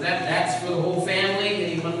sign up for that. That's for the whole family.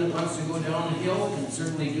 Anyone that wants to go down the hill can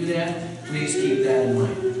certainly do that. Please keep that in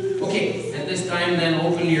mind. Okay, at this time then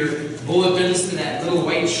open your bulletins to that little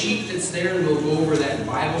white sheet that's there, and we'll go over that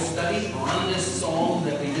Bible study on this psalm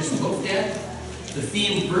that we just looked at. The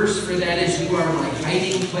theme verse for that is, "You are my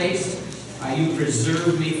hiding place. You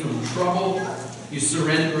preserve me from trouble. You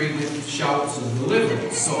surrender me with shouts of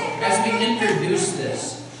deliverance." So as we introduce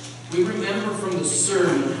this, we remember from the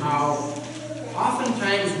sermon how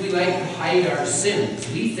oftentimes we like to hide our sins.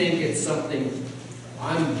 We think it's something,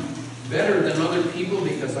 I'm better than other people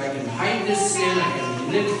because I can hide this sin, I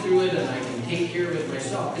can live through it, and I can take care of it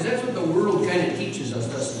myself. Because that's what the world kind of teaches us,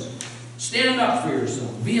 doesn't it? Stand up for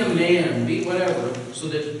yourself, be a man, be whatever, so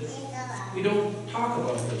that we don't talk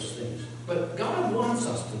about those things. But God wants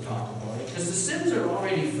us to talk about it, because the sins are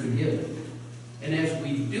already forgiven. And as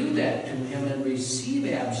we do that to Him and receive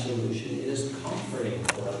absolution, it is comforting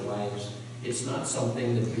for our lives. It's not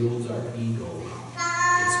something that builds our ego.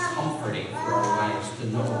 It's comforting for our lives to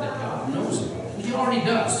know that God knows about it. He already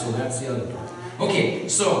does, so that's the other part. Okay,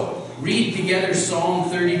 so read together Psalm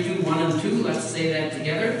 32, 1 and 2. Let's say that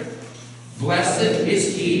together. "Blessed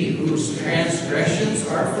is he whose transgressions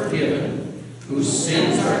are forgiven, whose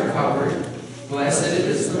sins are covered. Blessed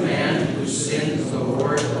is the man whose sins the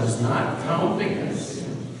Lord does not count against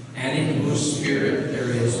him, and in whose spirit there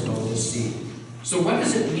is no deceit." So what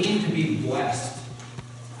does it mean to be blessed?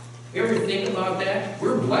 You ever think about that?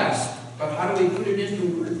 We're blessed, but how do we put it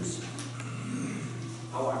into words?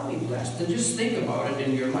 How are we blessed? And just think about it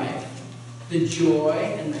in your life. The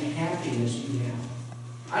joy and the happiness you have.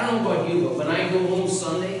 I don't know about you, but when I go home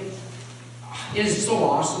Sunday, it is so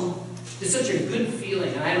awesome. It's such a good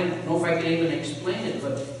feeling, and I don't know if I can even explain it,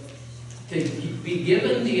 but to be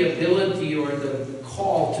given the ability or the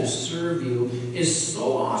call to serve you is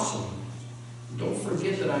so awesome. Don't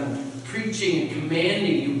forget that I'm preaching and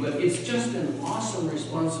commanding you, but it's just an awesome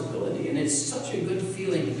responsibility. And it's such a good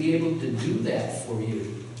feeling to be able to do that for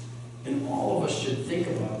you. And all of us should think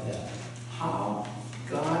about that. How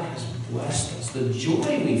God has blessed us, the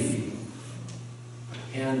joy we feel,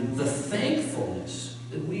 and the thankfulness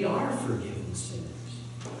that we are forgiven sinners.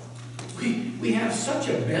 We have such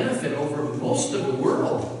a benefit over most of the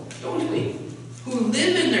world, don't we? Who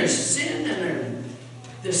live in their sin and their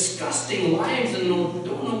disgusting lives and don't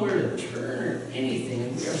know where to turn or anything.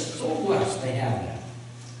 And we are so blessed to have that.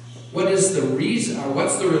 What is the reason, or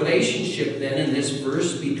what's the relationship then in this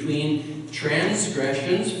verse between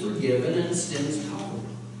transgressions forgiven and sins covered?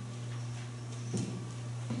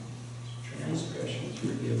 Transgressions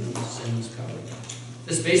forgiven and sins covered.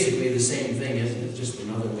 It's basically the same thing, isn't it? Just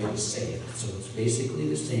another way to say it. So it's basically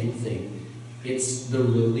the same thing. It's the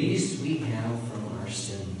release we have from our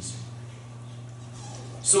sins.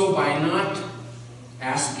 So by not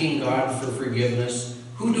asking God for forgiveness,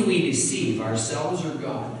 who do we deceive, ourselves or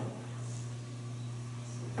God?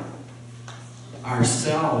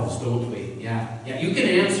 Ourselves, don't we? Yeah. You can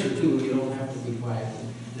answer too. You don't have to be quiet.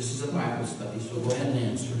 This is a Bible study, so go ahead and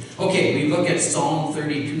answer. Okay, we look at Psalm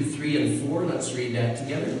 32, 3 and 4. Let's read that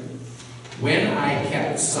together. When I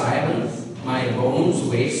kept silent, my bones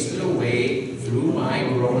wasted away through my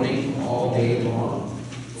groaning all day long.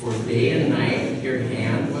 For day and night your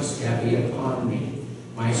hand was heavy upon me.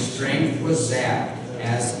 My strength was zapped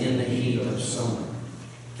as in the heat of summer.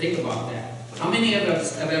 Think about that. How many of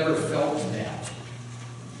us have ever felt that?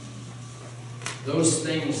 Those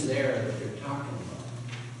things there that they're talking about.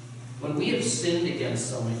 When we have sinned against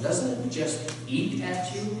someone, doesn't it just eat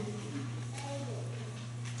at you?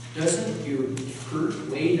 Doesn't you hurt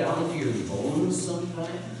way down to your bones sometimes?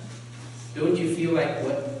 Don't you feel like,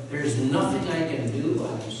 there's nothing I can do,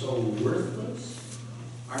 I'm so worthless?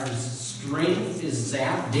 Our strength is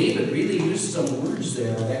zapped. David really used some words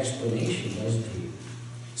there of explanation, doesn't he?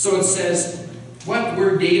 So it says, what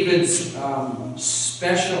were David's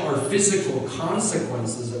special or physical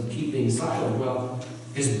consequences of keeping silent? Well,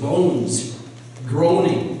 his bones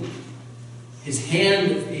groaning. His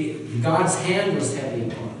hand, God's hand was heavy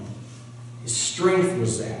upon him. His strength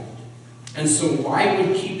was zapped. And so why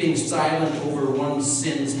would keeping silent over one's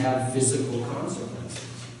sins have physical consequences?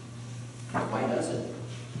 Why does it?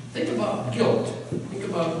 Think about guilt. Think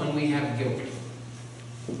about when we have guilt.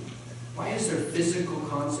 Why is there physical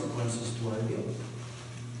consequences to our guilt?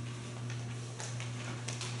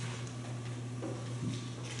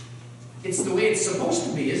 It's the way it's supposed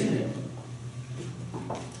to be, isn't it?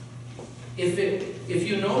 If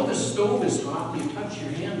you know the stove is hot and you touch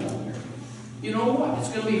your hand on there, you know what? It's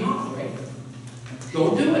going to be hot, right?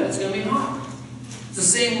 Don't do it. It's going to be hot. It's the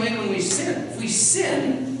same way when we sin. If we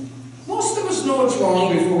sin, most of us know it's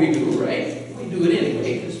wrong before we do, right? We do it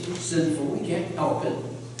anyway because we're sinful. We can't help it.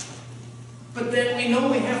 But then we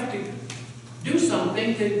know we have to do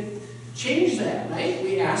something to change that, right?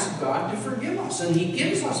 We ask God to forgive us, and He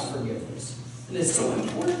gives us forgiveness. And it's so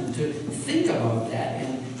important to think about that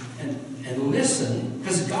and listen,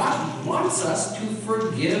 because God wants us to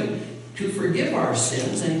forgive our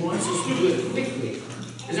sins, and He wants us to do it quickly.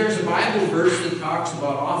 There's a Bible verse that talks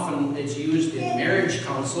about, often it's used in marriage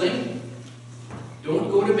counseling. Don't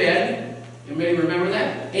go to bed, anybody remember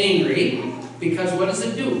that? Angry, because what does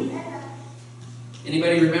it do?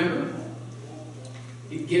 Anybody remember?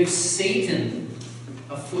 It gives Satan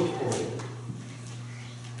a foothold.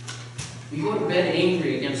 We go to bed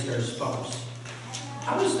angry against our spouse.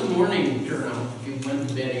 How does the morning turn out if you went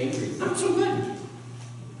to bed angry? Not so good.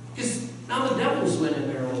 Because now the devil's winning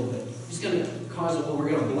there a little bit. He's going to cause it, well, we're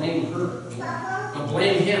going to blame her. I'll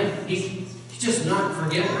blame him. He's just not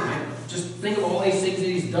forgiving, right? Just think of all these things that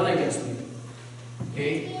he's done against me.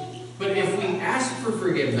 Okay? But if we ask for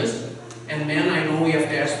forgiveness, and men, I know we have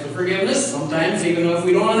to ask for forgiveness sometimes, even though if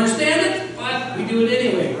we don't understand it, but we do it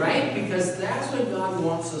anyway, right? Because that's what God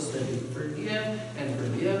wants us to do. Forgive and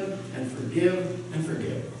forgive and forgive and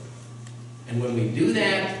forgive. And when we do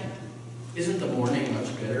that, isn't the morning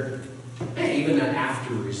much better? And even the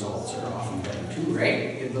after results are often better too,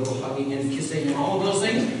 right? Get a little hugging and kissing and all of those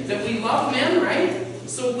things that we love, men, right?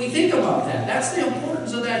 So we think about that. That's the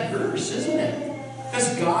importance of that verse, isn't it?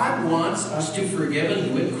 Because God wants us to forgive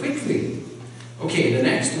and do it quickly. Okay, the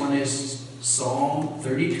next one is Psalm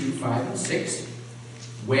 32, 5 and 6.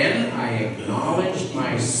 When I acknowledged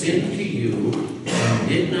my sin to you and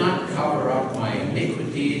did not cover up my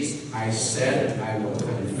iniquities, I said, I will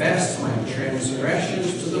confess my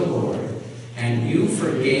transgressions to the Lord, and you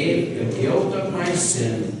forgave the guilt of my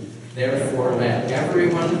sin. Therefore let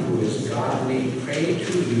everyone who is godly pray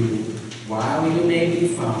to you while you may be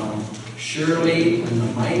found. Surely when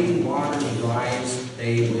the mighty waters rise,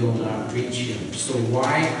 they will not reach him. So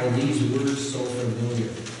why are these words so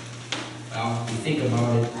familiar? Well, if you think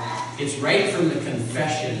about it, it's right from the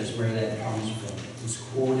confession is where that comes from. It's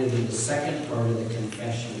quoted in the second part of the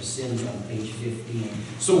confession of sins on page 15.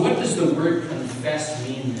 So what does the word confess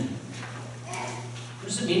mean then? What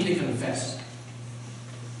does it mean to confess?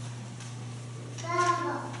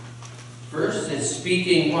 First, it's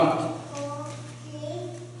speaking what?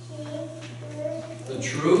 The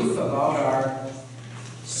truth about our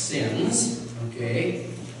sins, okay?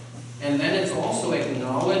 And then it's also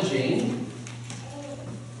acknowledging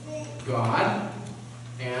God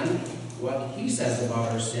and what he says about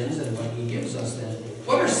our sins and what he gives us then.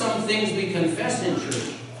 What are some things we confess in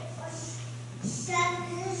church?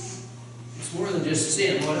 It's more than just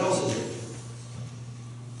sin. What else is it?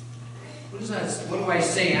 What is that? What do I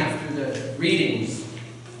say after the readings?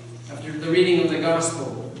 After the reading of the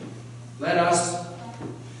gospel? Let us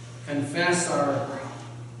confess our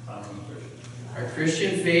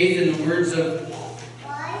Christian faith in the words of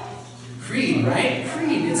creed, right?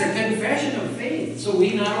 Creed. It's a confession of faith. So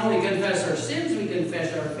we not only confess our sins, we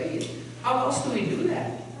confess our faith. How else do we do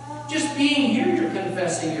that? Just being here, you're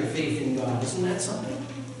confessing your faith in God. Isn't that something?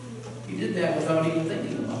 You did that without even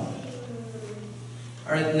thinking about it.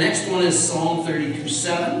 All right, the next one is Psalm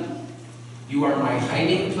 32:7. You are my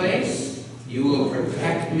hiding place. You will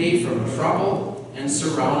protect me from trouble and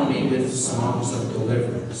surround me with songs of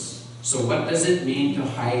deliverance. So what does it mean to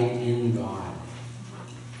hide in God?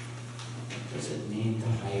 What does it mean to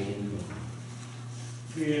hide in God?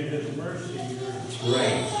 Be in his mercy. That's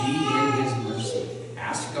right. Be in his mercy.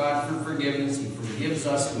 Ask God for forgiveness. He forgives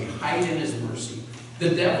us. We hide in his mercy. The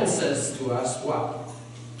devil says to us, what?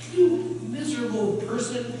 You miserable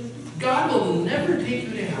person. God will never take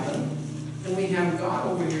you to heaven. And we have God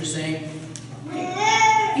over here saying,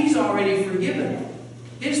 he's already forgiven.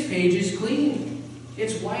 His page is clean.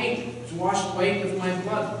 It's white. It's washed white with my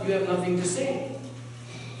blood. You have nothing to say.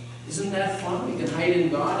 Isn't that fun? We can hide in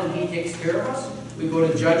God and he takes care of us. We go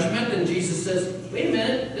to judgment and Jesus says, wait a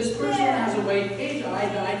minute, this person has a white page. I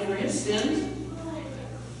died for his sins.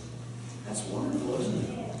 That's wonderful, isn't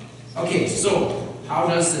it? Okay, so how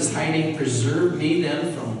does this hiding preserve me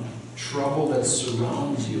then from trouble that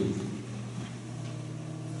surrounds you?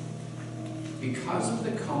 Because of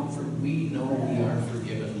the comfort we know we are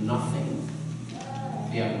forgiven. Nothing.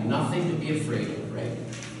 We have nothing to be afraid of, right?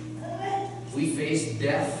 We face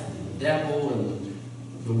death, the devil, and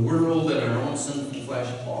the world and our own sinful flesh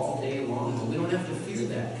all day long, but we don't have to fear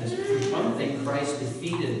that, because for one thing, Christ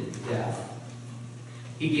defeated death.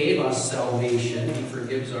 He gave us salvation. He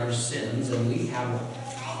forgives our sins, and we have a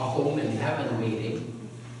home in heaven waiting.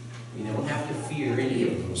 We don't have to fear any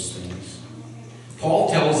of those things. Paul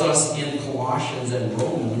tells us in Colossians and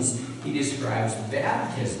Romans, he describes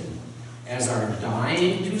baptism as our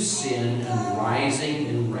dying to sin and rising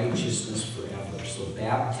in righteousness forever. So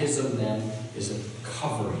baptism then is a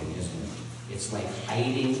covering, isn't it? It's like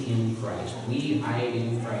hiding in Christ. We hide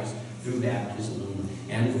in Christ through baptism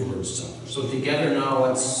and the Lord's Supper. So together now,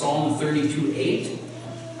 let's Psalm 32:8.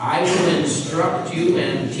 I will instruct you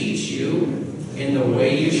and teach you in the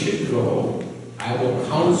way you should go. I will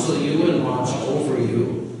counsel you and watch over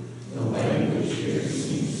you. The language here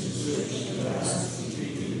seems to switch to us.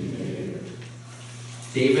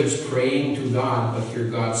 David's praying to God, but hear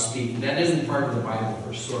God speak. That isn't part of the Bible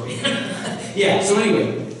verse, sorry. Yeah, so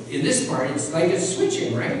anyway, in this part, it's like it's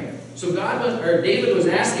switching, right? So David was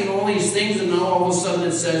asking all these things, and now all of a sudden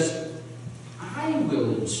it says, I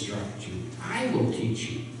will instruct you. I will teach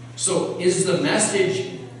you. So is the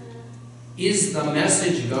message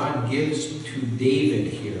God gives to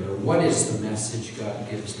David here? Or what is the message God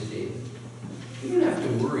gives to David? We don't have to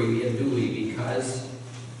worry, do we? Because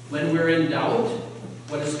when we're in doubt,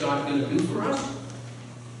 what is God going to do for us?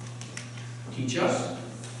 Teach us,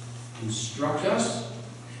 instruct us,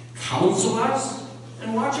 counsel us,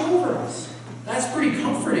 and watch over us. That's pretty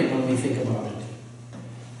comforting when we think about it.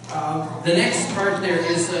 The next part there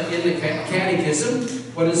is in the Catechism.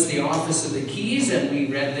 What is the office of the keys? And we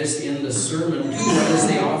read this in the sermon too. What is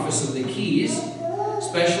the office of the keys?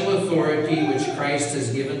 Special authority which Christ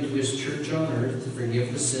has given to his church on earth to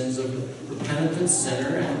forgive the sins of the penitent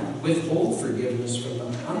sinner and withhold forgiveness from the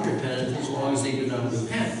unrepentant as long as they do not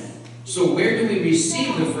repent. So where do we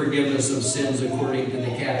receive the forgiveness of sins according to the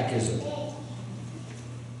Catechism?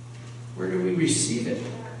 Where do we receive it?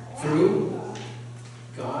 Through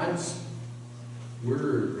God's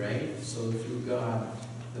Word, right? So through God,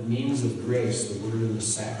 the means of grace, the Word and the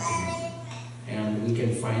sacrament. And we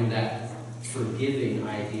can find that forgiving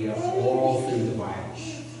idea all through the Bible.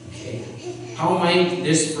 Okay? How might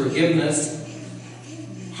this forgiveness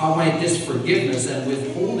and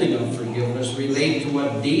withholding of forgiveness relate to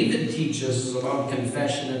what David teaches us about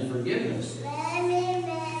confession and forgiveness?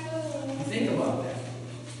 Think about that.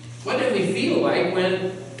 What do we feel like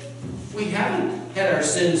when we haven't had our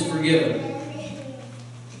sins forgiven?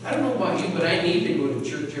 I don't know about you, but I need to go to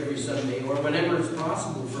church every Sunday or whenever it's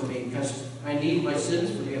possible for me because I need my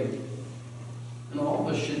sins forgiven. And all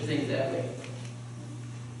of us should think that way.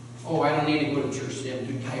 Oh, I don't need to go to church today. I'm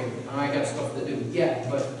too tired. I got stuff to do. Yeah,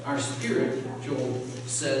 but our spirit, Joel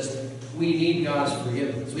says, we need God's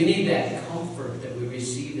forgiveness. We need that comfort that we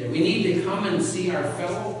receive there. We need to come and see our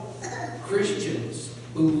fellow Christians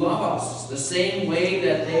who love us the same way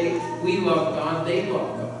that we love God, they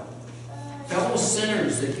love God. Fellow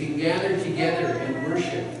sinners that can gather together and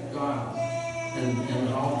worship God. And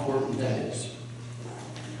how important that is.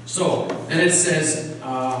 So, and it says,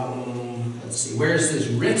 let's see, where is this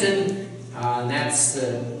written? And that's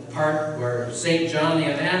the part where St. John the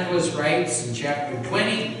Evangelist writes in chapter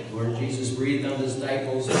 20, where Jesus breathed on the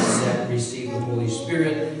disciples and said, receive the Holy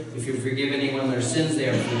Spirit. If you forgive anyone their sins, they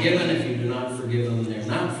are forgiven. If you do not forgive them, they are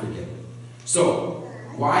not forgiven. So,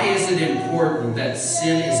 why is it important that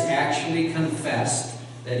sin is actually confessed,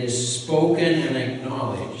 that is spoken and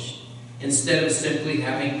acknowledged, instead of simply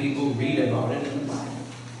having people read about it in the Bible?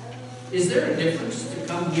 Is there a difference to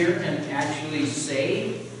come here and actually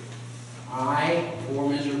say, I, poor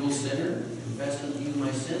miserable sinner, confess unto you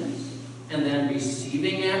my sins, and then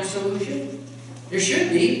receiving absolution? There should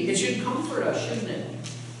be. It should comfort us, shouldn't it?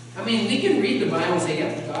 I mean, we can read the Bible and say,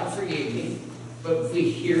 yep, God forgave me. But if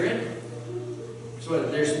we hear it, so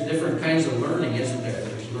there's different kinds of learning, isn't there?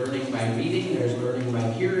 There's learning by reading, there's learning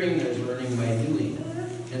by hearing, there's learning by doing.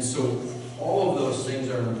 And so all of those things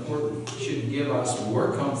are important. It should give us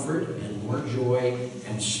more comfort and more joy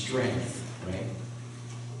and strength, right?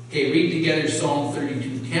 Okay, read together Psalm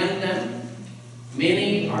 32:10 then.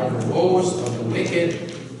 Many are the woes of the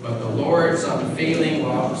wicked, but the Lord's unfailing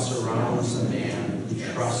love surrounds the man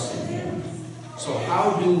who trusts in him. So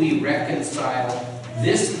how do we reconcile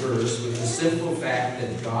this verse with the simple fact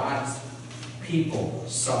that God's people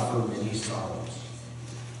suffer many sorrows?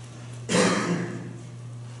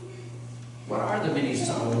 What are the many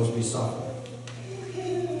sorrows we suffer?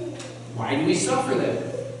 Why do we suffer them?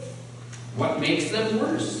 What makes them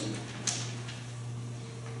worse?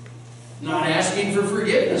 Not asking for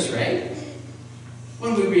forgiveness, right?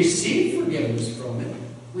 When we receive forgiveness from it,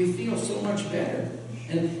 we feel so much better.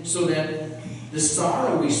 And so that the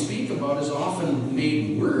sorrow we speak about is often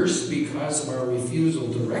made worse because of our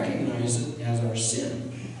refusal to recognize it as our sin.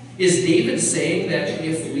 Is David saying that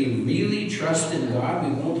if we really trust in God,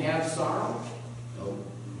 we won't have sorrow? No.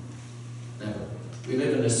 Never. We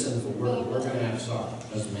live in a sinful world. We're going to have sorrow.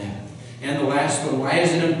 Doesn't matter. And the last one, why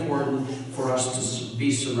is it important for us to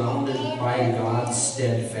be surrounded by God's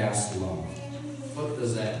steadfast love? What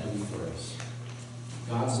does that do for us?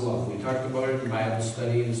 God's love. We talked about it in Bible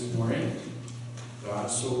study this morning.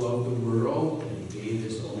 God so loved the world that He gave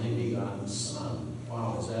His only begotten Son.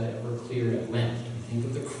 Wow, is that ever clear at Lent? Think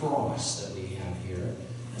of the cross that we have here.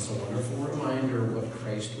 It's a wonderful reminder of what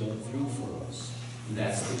Christ went through for us. And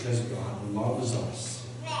that's because God loves us.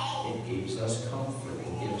 It gives us comfort.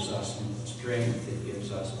 It gives us strength. It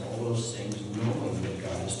gives us all those things, knowing that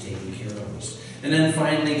God is taking care of us. And then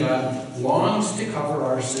finally, God longs to cover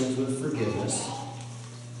our sins with forgiveness.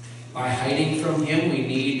 By hiding from Him,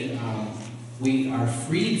 we are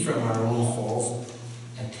freed from our own false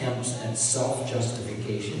attempts at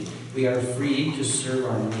self-justification. We are freed to serve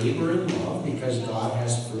our neighbor in love because God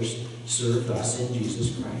has first served us in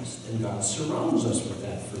Jesus Christ. And God surrounds us with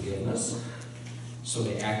that forgiveness. So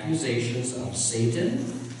the accusations of Satan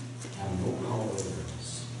have no power over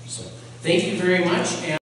us. So thank you very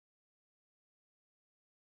much.